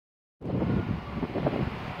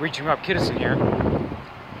Reaching Rob Kiddison here.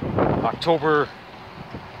 October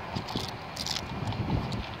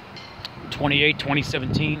 28,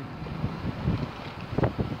 2017.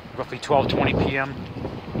 Roughly 12:20 p.m.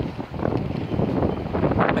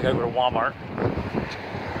 I gotta go to Walmart.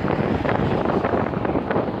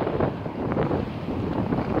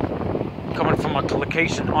 Coming from a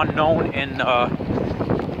location unknown in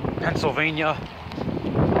Pennsylvania,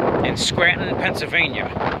 in Scranton,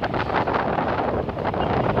 Pennsylvania.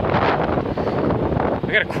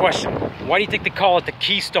 I got a question. Why do you think they call it the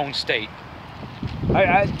Keystone State?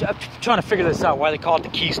 I'm trying to figure this out, why they call it the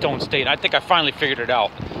Keystone State. I think I finally figured it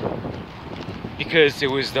out. Because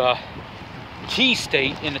it was the key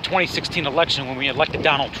state in the 2016 election when we elected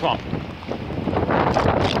Donald Trump.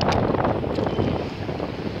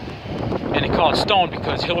 And they call it Stone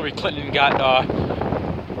because Hillary Clinton got,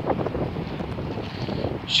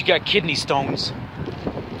 she got kidney stones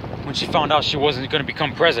when she found out she wasn't going to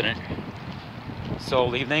become president. So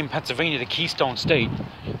they named Pennsylvania the Keystone State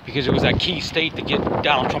because it was that key state to get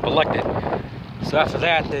Donald Trump elected. So after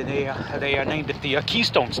that, they named it the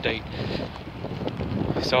Keystone State.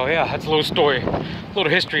 So yeah, that's a little story, a little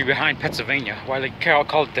history behind Pennsylvania, why they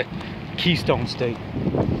call it the Keystone State.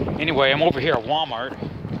 Anyway, I'm over here at Walmart.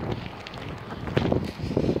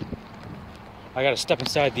 I gotta step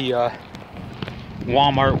inside the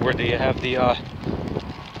Walmart where they have the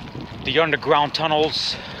underground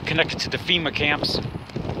tunnels connected to the FEMA camps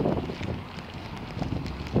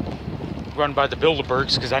run by the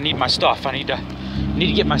Bilderbergs, because I need my stuff. I need to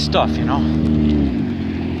get my stuff, you know.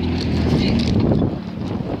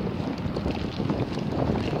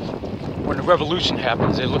 When the revolution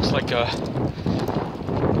happens, it looks like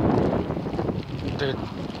the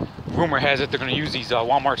rumor has it they're going to use these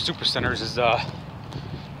Walmart supercenters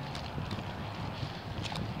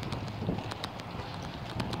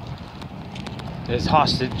as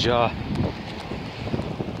hostage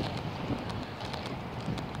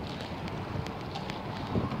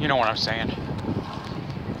you know what I'm saying.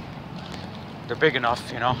 They're big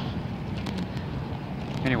enough, you know.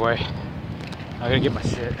 Anyway, I gotta get my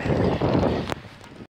shit.